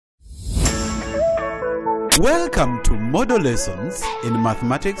Welcome to model lessons in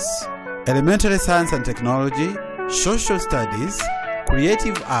mathematics, elementary science and technology, social studies,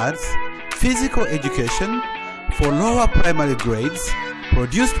 creative arts, physical education for lower primary grades,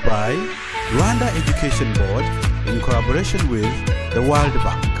 produced by Rwanda Education Board in collaboration with the World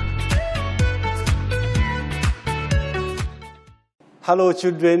Bank. Hello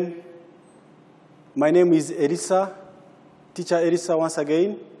children, my name is Elisah, teacher Elisah once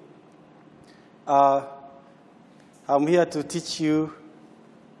again. I'm here to teach you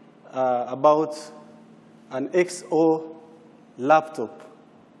about an XO laptop.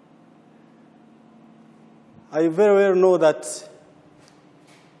 I very well know that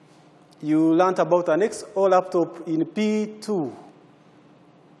you learned about an XO laptop in P2,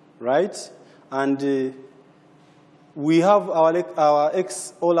 right? And we have our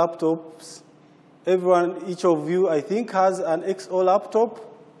XO laptops. Everyone, each of you, I think, has an XO laptop.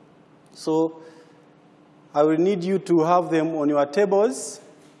 So I will need you to have them on your tables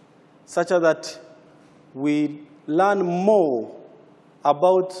such that we learn more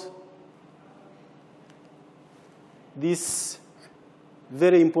about this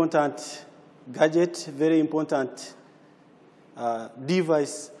very important gadget, very important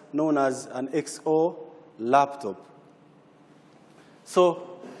device known as an XO laptop.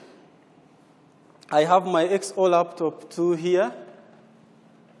 So I have my XO laptop 2 here.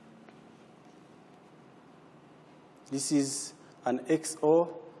 This is an XO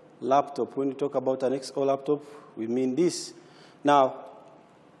laptop. When we talk about an XO laptop, we mean this. Now,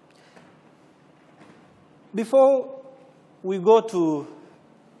 before we go to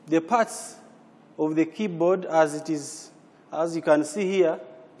the parts of the keyboard as it is, as you can see here,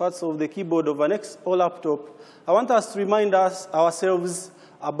 parts of the keyboard of an XO laptop, I want us to remind ourselves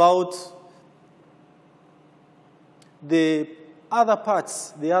about the other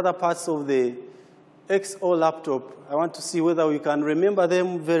parts of the XO laptop. I want to see whether we can remember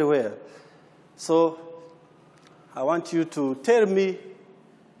them very well. So I want you to tell me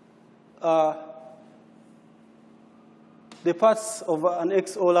the parts of an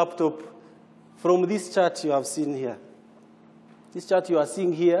XO laptop from this chart you have seen here. This chart you are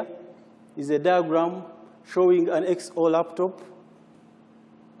seeing here is a diagram showing an XO laptop.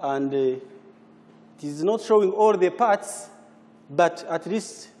 And it is not showing all the parts, but at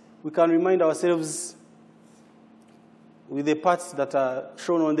least we can remind ourselves with the parts that are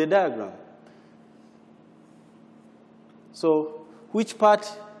shown on the diagram. So, which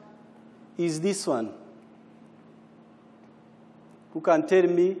part is this one? Who can tell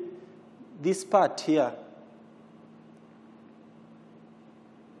me this part here?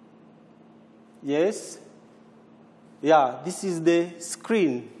 Yes? Yeah, this is the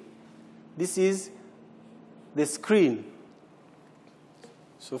screen. This is the screen.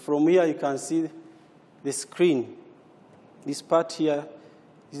 So from here you can see the screen. This part here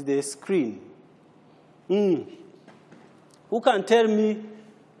is the screen. Who can tell me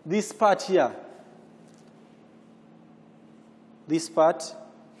this part here? This part?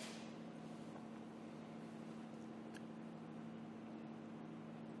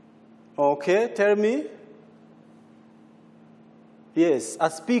 Okay, tell me. Yes, a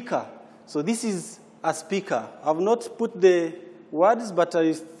speaker. So this is a speaker. I've not put the words, but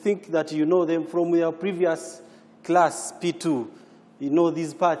I think that you know them from your previous class, P2. You know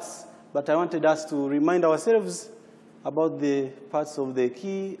these parts, but I wanted us to remind ourselves about the parts of the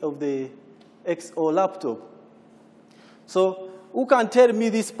key of the XO laptop. So who can tell me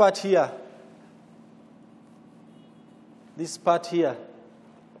this part here? This part here.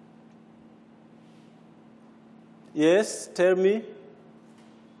 Yes, tell me.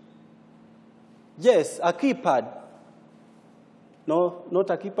 Yes, a keypad. No,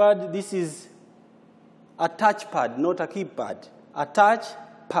 not a keypad. This is a touchpad, not a keypad. A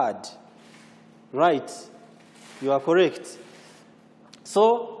touchpad. Right. You are correct.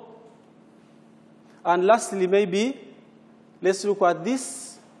 So, and lastly, maybe, let's look at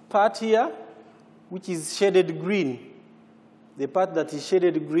this part here, which is shaded green. The part that is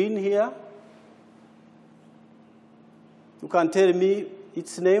shaded green here. You can tell me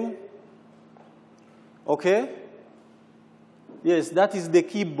its name. Okay? Yes, that is the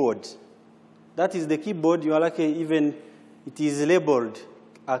keyboard. That is the keyboard. You are lucky even it is labeled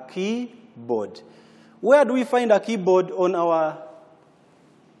a keyboard. Where do we find a keyboard on our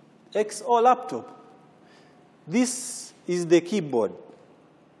XO laptop? This is the keyboard.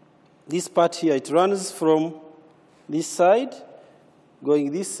 This part here, it runs from this side, going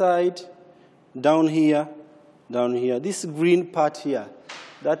this side, down here, down here. This green part here,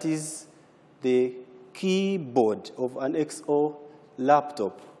 that is the keyboard of an XO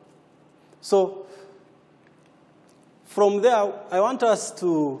laptop. So From there, I want us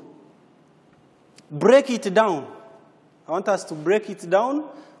to break it down.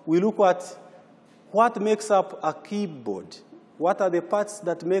 We look at what makes up a keyboard. What are the parts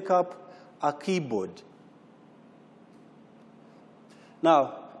that make up a keyboard?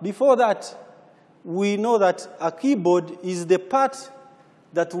 Now, before that, we know that a keyboard is the part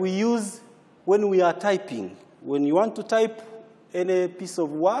that we use when we are typing. When you want to type any piece of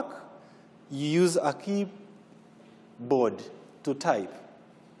work, you use a keyboard to type.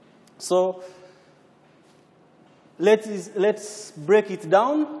 So let's break it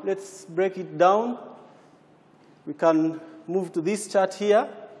down. We can move to this chart here.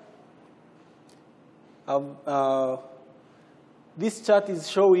 This chart is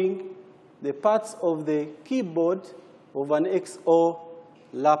showing the parts of the keyboard of an XO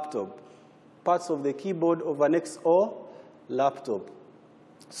laptop.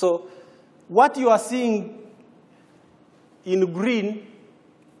 So what you are seeing in green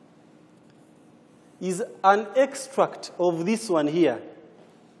is an extract of this one here.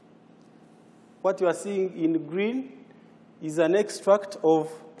 What you are seeing in green is an extract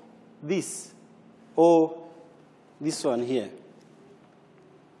of this, or this one here.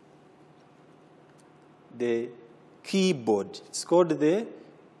 The keyboard. It's called the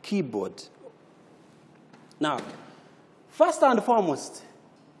keyboard. Now, first and foremost,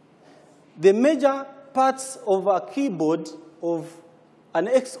 the major parts of a keyboard of an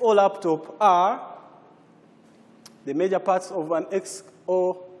XO laptop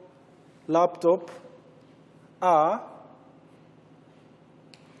are,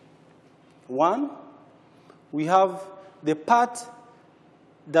 one, we have the part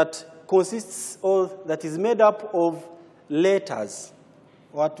that consists of, that is made up of letters,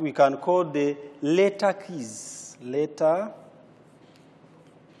 what we can call the letter keys. Letter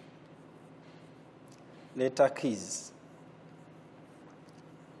keys.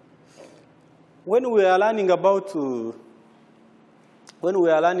 When we are learning about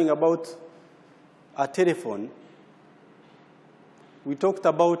a telephone, we talked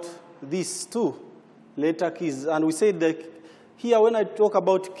about these two letter keys, and we said that here when I talk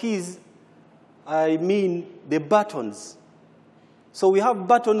about keys, I mean the buttons. So we have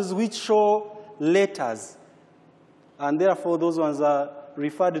buttons which show letters, and therefore those ones are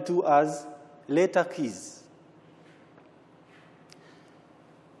referred to as letter keys.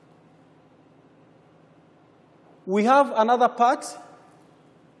 We have another part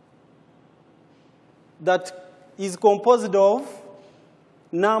that is composed of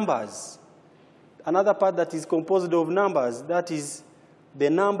numbers. That is the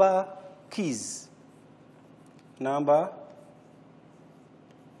number keys.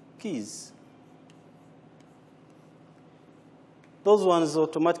 Those ones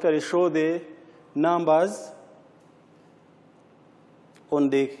automatically show the numbers on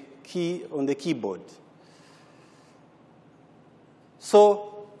the keyboard.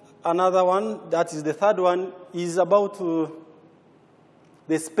 So another one, that is the third one, is about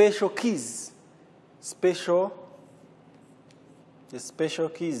the special keys. The special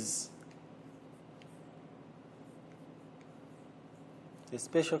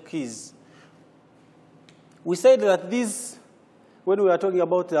keys. We said that these, when we are talking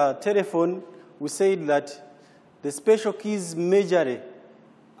about a telephone, we said that the special keys majorly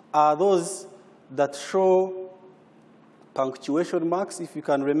are those that show punctuation marks, if you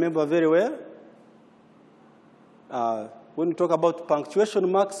can remember very well. When we talk about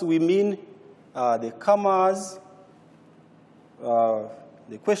punctuation marks, we mean the commas,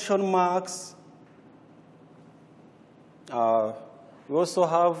 the question marks. We also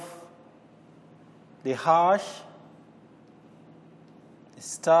have the hash, the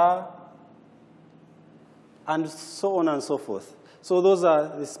star, and so on and so forth. So those are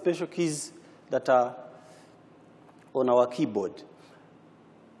the special keys that are on our keyboard.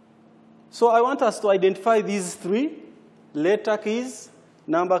 So I want us to identify these three: letter keys,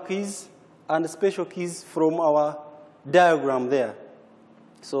 number keys, and special keys from our diagram there.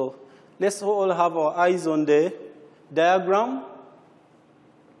 So let's all have our eyes on the diagram.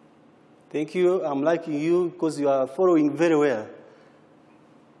 Thank you. I'm liking you because you are following very well.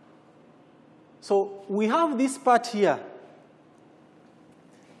 So we have this part here.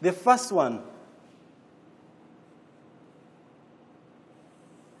 The first one.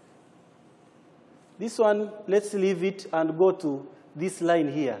 This one, let's leave it and go to this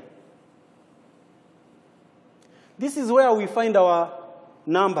line here. This is where we find our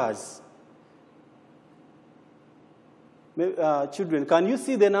numbers. Children, can you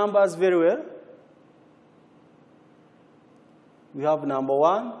see the numbers very well? We have number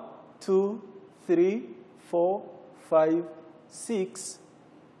 1, 2, 3, 4, 5, 6,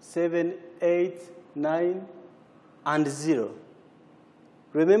 7, 8, 9, and 0.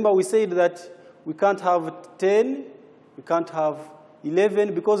 Remember, we said that we can't have 10, we can't have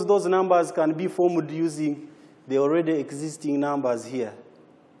 11, because those numbers can be formed using the already existing numbers here.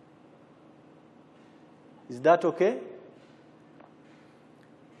 Is that okay?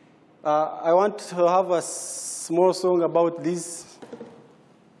 I want to have a small song about these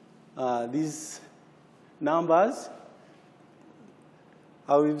numbers.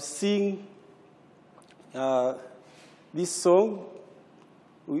 I will sing this song.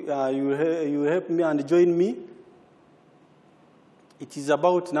 You will help me and join me. It is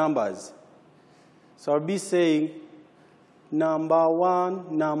about numbers. So I'll be saying, number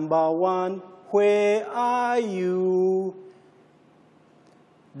one, where are you?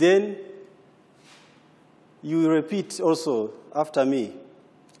 Then you repeat also after me.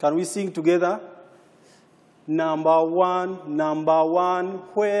 Can we sing together? Number one,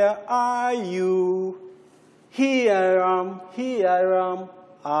 where are you? Here I am,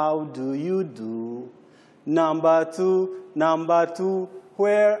 how do you do? Number two,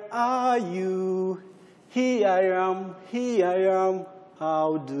 where are you? Here I am,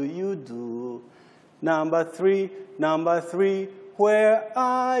 how do you do? Number three, where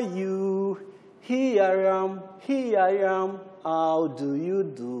are you? Here I am, how do you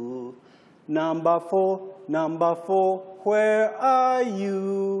do? Number four, where are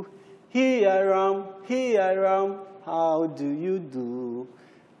you? Here I am, how do you do?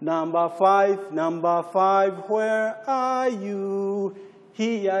 Number five, where are you?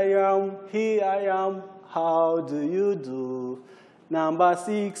 Here I am, how do you do? Number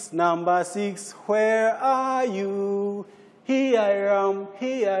six, where are you? Here I am,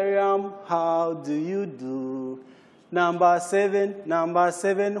 how do you do? Number seven,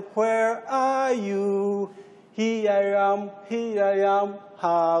 where are you? Here I am,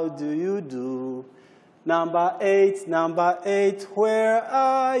 how do you do? Number eight, where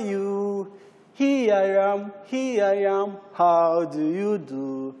are you? Here I am, how do you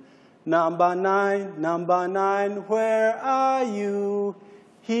do? Number nine, where are you?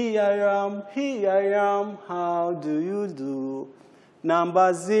 Here I am, how do you do?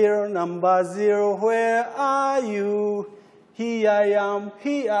 Number zero, where are you? Here I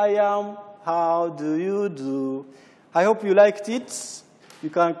am, how do you do? I hope you liked it. You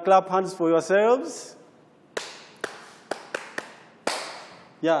can clap hands for yourselves.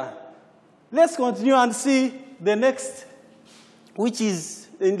 Yeah. Let's continue and see the next, which is,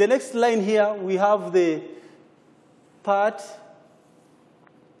 in the next line here, we have the part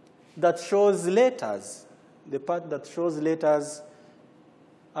that shows letters. The part that shows letters,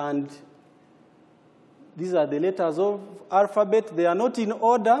 and these are the letters of alphabet. They are not in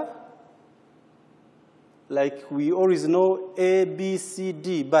order, like we always know A, B, C,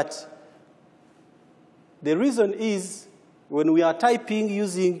 D, but the reason is when we are typing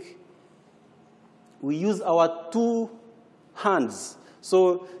we use our two hands.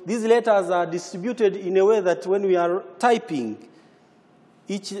 So these letters are distributed in a way that when we are typing,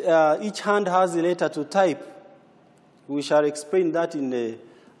 each hand has a letter to type. We shall explain that in the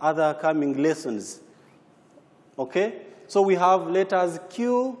other coming lessons. Okay? So we have letters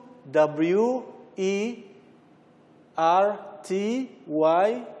Q, W, E, R, T,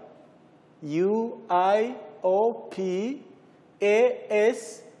 Y, U, I, O, P, A,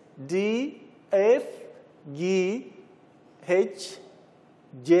 S, D, F, G, H,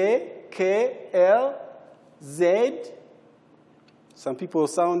 J, K, L, Z. Some people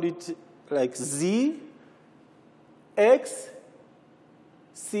sound it like Z, X,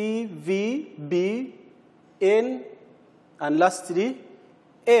 C, V, B, N, and lastly,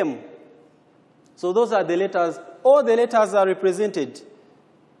 M. So those are the letters. All the letters are represented.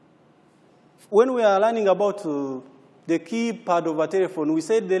 When we are learning about the keypad of a telephone, we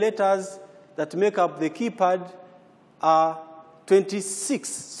said the letters that make up the keypad are 26.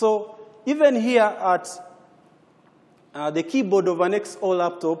 So even here at the keyboard of an XO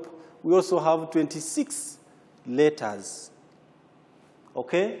laptop, we also have 26 letters.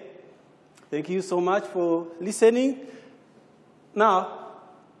 Okay? Thank you so much for listening. Now,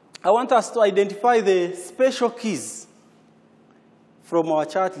 I want us to identify the special keys from our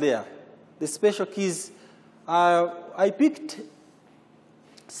chart there. The special keys, I picked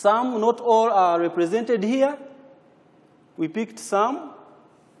some, not all are represented here. We picked some.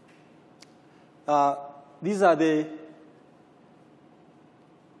 These are the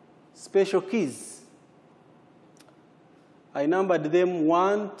special keys. I numbered them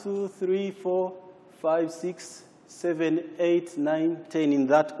 1, 2, 3, 4, 5, 6, 7, 8, 9, 10 in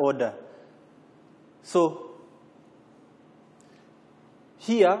that order. So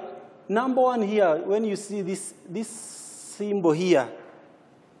here, number 1 here, when you see this symbol here,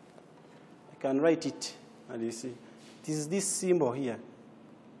 I can write it, and you see, it is this symbol here.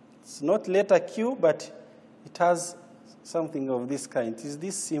 It's not letter Q, but it has something of this kind. It is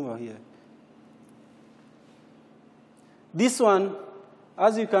this symbol here. This one,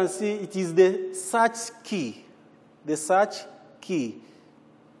 as you can see, it is the search key. The search key.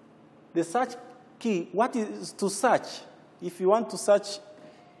 The search key, what is to search? If you want to search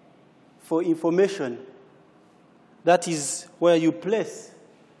for information, that is where you place.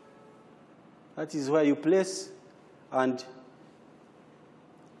 That is where you place and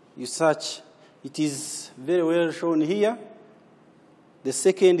you search. It is very well shown here. The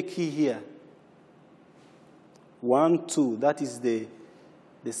second key here. 1, 2, that is the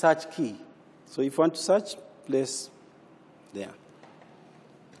search key. So if you want to search, place there.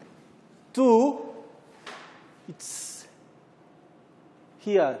 2, it's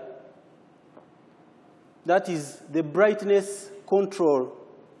here. That is the brightness control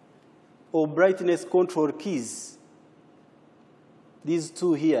or brightness control keys. These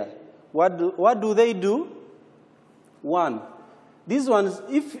 2 here. What do they do? 1. These ones,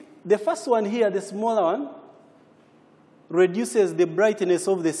 if the first one here, the smaller one, reduces the brightness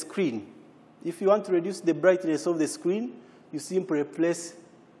of the screen. If you want to reduce the brightness of the screen, you simply place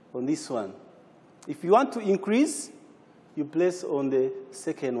on this one. If you want to increase, you place on the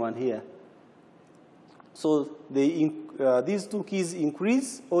second one here. So these 2 keys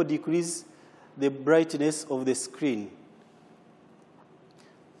increase or decrease the brightness of the screen.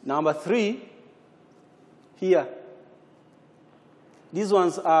 Number 3, here. These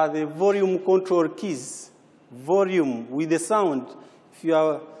ones are the volume control keys. Volume with the sound. If you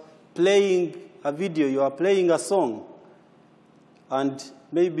are playing a video, you are playing a song, and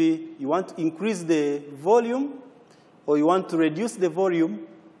maybe you want to increase the volume or you want to reduce the volume,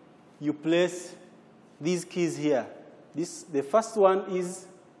 you place these keys here. The first one is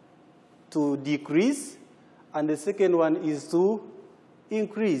to decrease, and the second one is to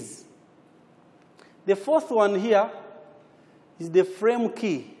increase. The fourth one here is the frame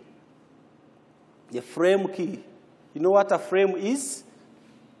key. The frame key. You know what a frame is?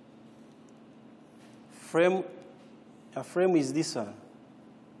 A frame is this one.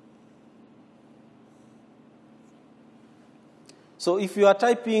 So if you are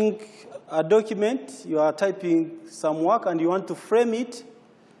typing a document, you are typing some work and you want to frame it,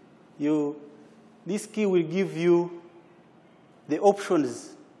 this key will give you the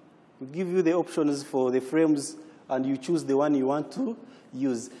options. Will give you the options for the frames, and you choose the one you want to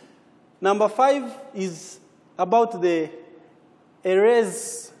use. Number 5 is about the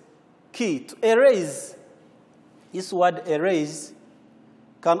erase key. To erase, this word erase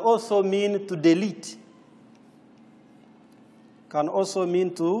can also mean to delete. Can also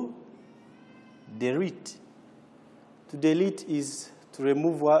mean to delete. To delete is to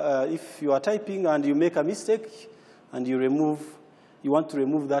remove, if you are typing and you make a mistake and you want to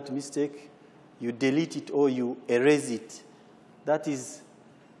remove that mistake, you delete it or you erase it. That is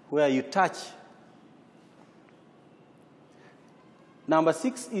where you touch. Number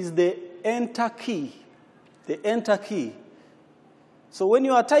 6 is the enter key. The enter key. So when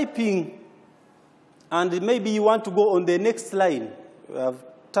you are typing and maybe you want to go on the next line, you have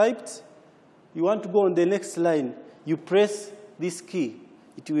typed, you want to go on the next line, you press this key.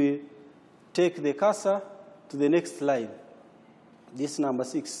 It will take the cursor to the next line. This number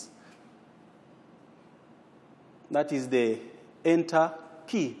 6. That is the enter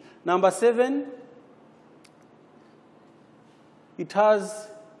key. Number 7, it has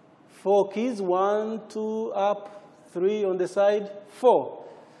 4 keys, 1, 2, up, 3 on the side, 4.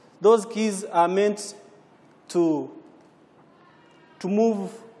 Those keys are meant to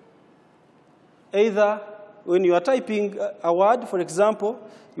move either when you are typing a word, for example,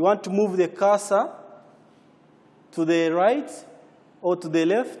 you want to move the cursor to the right or to the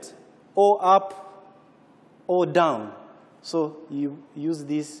left or up or down. So you use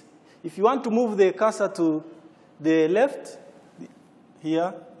this. If you want to move the cursor to the left,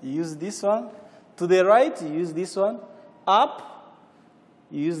 here, you use this one. To the right, you use this one. Up,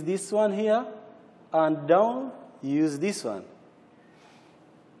 you use this one here. And down, you use this one.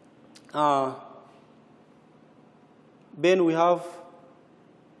 Then we have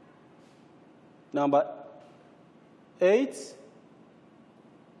number 8.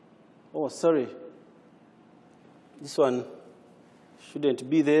 Oh, sorry. This one shouldn't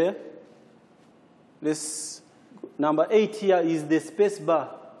be there. Number 8 here is the space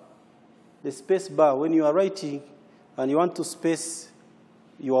bar. The space bar, when you are writing and you want to space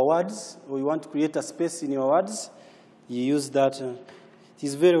your words, or you want to create a space in your words, you use that. It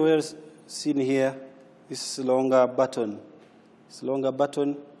is very well seen here. This longer button. This longer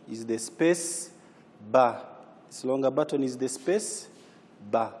button is the space bar. This longer button is the space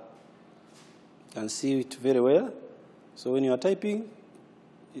bar. You can see it very well. So when you are typing,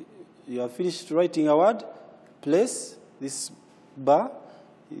 you have finished writing a word, place this bar,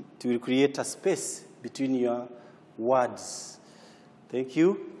 it will create a space between your words. Thank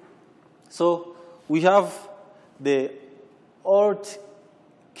you. So we have the Alt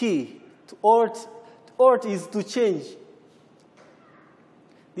key. Alt is to change.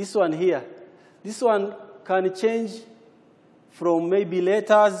 This one here. This one can change from maybe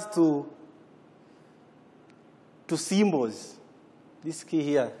letters to symbols. This key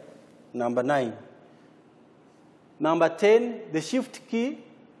here, number 9. Number 10, the shift key.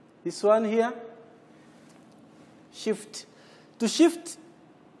 This one here. Shift. To shift,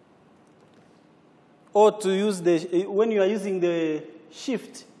 or to use when you are using the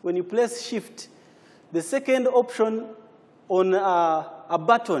shift, when you press shift, the second option on a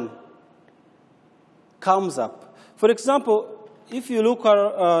button comes up. For example, if you look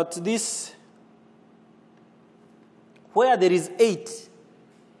at this, where there is 8,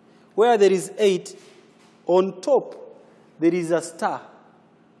 on top, there is a star.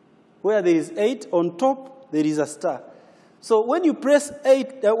 Where there is 8, on top, there is a star. So when you press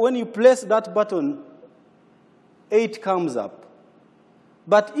 8, when you press that button, 8 comes up.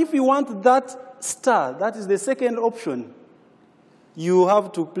 But if you want that star, that is the second option, you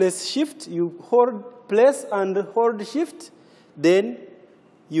have to press shift, you hold place and hold shift, then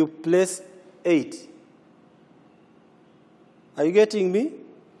you press 8. Are you getting me?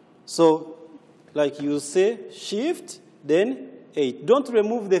 So, like you say, shift, then 8. Don't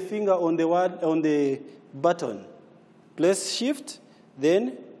remove the finger on the button. Press shift,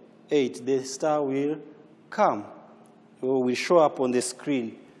 then 8. The star will come, or will show up on the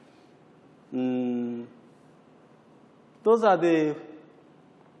screen. Those are the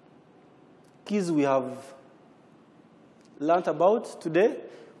keys we have learned about today.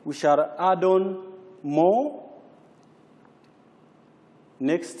 We shall add on more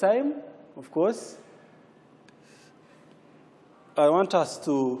next time, of course. I want us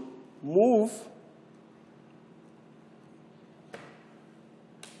to move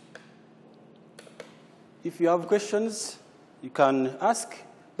If you have questions, you can ask.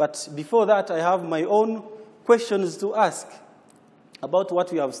 But before that, I have my own questions to ask about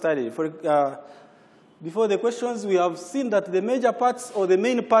what we have studied. Before the questions, we have seen that the major parts or the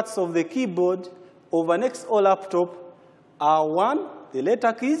main parts of the keyboard of an XO laptop are 1, the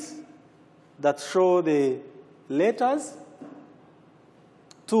letter keys that show the letters.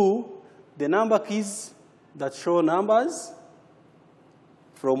 2, the number keys that show numbers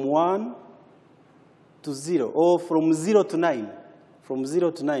from 1 to 0, or from 0 to 9. From 0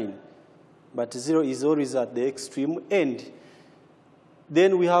 to 9. But 0 is always at the extreme end.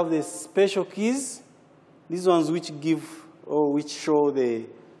 Then we have the special keys, these ones which give or which show the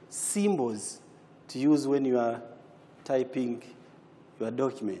symbols to use when you are typing your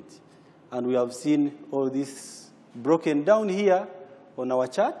document. And we have seen all this broken down here on our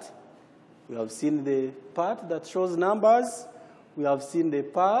chart. We have seen the part that shows numbers. We have seen the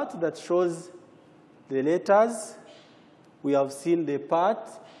part that shows the letters. We have seen the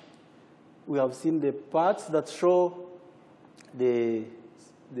parts that show the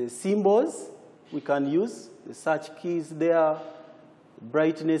symbols we can use, the search keys there,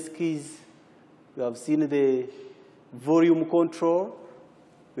 brightness keys. We have seen the volume control.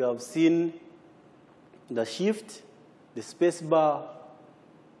 We have seen the shift, the space bar,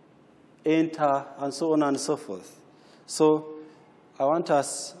 enter, and so on and so forth. So I want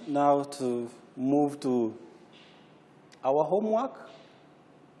us now to move to our homework.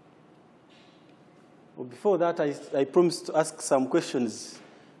 Well, before that, I promised to ask some questions.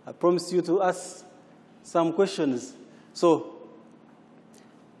 I promised you to ask some questions. So,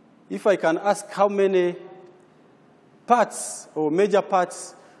 if I can ask how many parts or major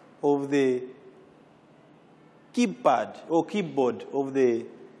parts of the keypad or keyboard of the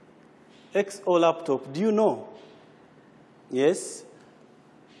XO laptop, do you know? Yes.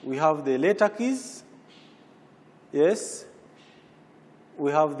 We have the letter keys. Yes.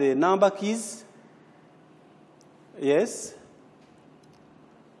 We have the number keys. Yes.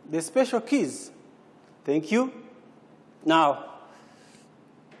 The special keys. Thank you. Now,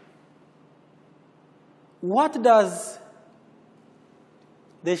 what does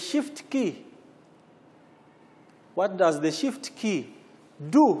the shift key,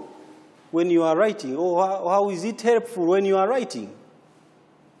 do when you are writing? Or how is it helpful when you are writing?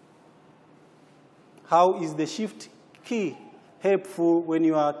 How is the shift key helpful when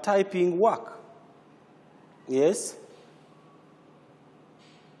you are typing work. Yes?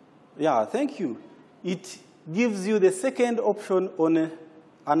 Yeah, thank you. It gives you the second option on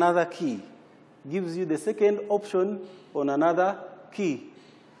another key. Gives you the second option on another key.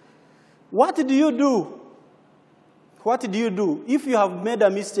 What do you do? What do you do if you have made a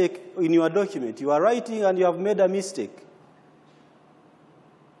mistake in your document? You are writing and you have made a mistake.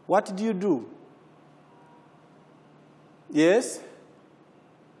 What do you do? Yes?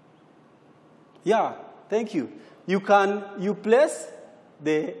 Yeah, thank you. You place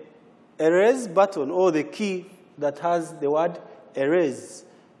the erase button or the key that has the word erase.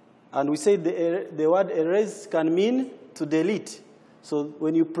 And we say the word erase can mean to delete. So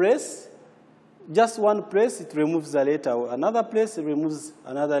when you press, just one press, it removes a letter. Another press, it removes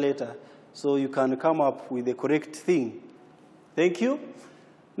another letter. So you can come up with the correct thing. Thank you.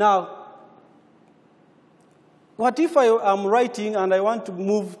 Now, what if I am writing and I want to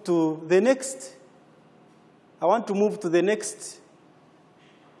move to the next? I want to move to the next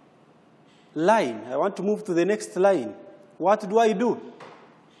line. I want to move to the next line. What do I do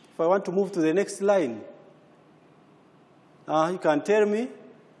if I want to move to the next line? You can tell me.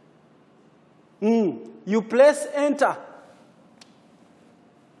 You press enter.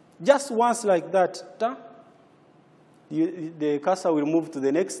 Just once like that. The cursor will move to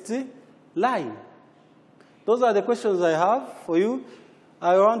the next line. Those are the questions I have for you.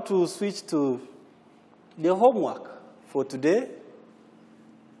 I want to switch to the homework for today.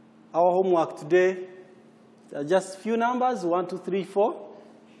 Our homework today are just few numbers, 1, 2, 3, 4.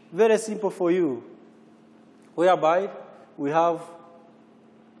 Very simple for you. Whereby we have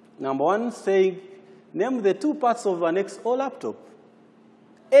number 1 saying, name the 2 parts of an XO laptop.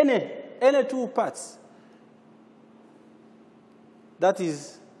 Any 2 parts. That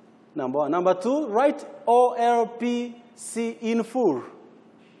is number 1. Number 2, write OLPC in full.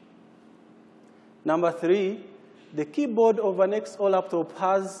 Number 3, the keyboard of an XO laptop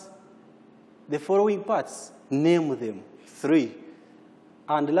has the following parts. Name them. 3.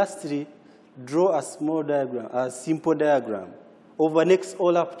 And lastly, draw a small diagram, a simple diagram of an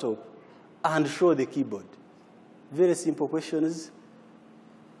XO laptop and show the keyboard. Very simple questions.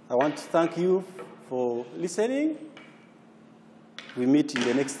 I want to thank you for listening. We meet in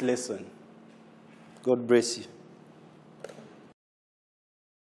the next lesson. God bless you.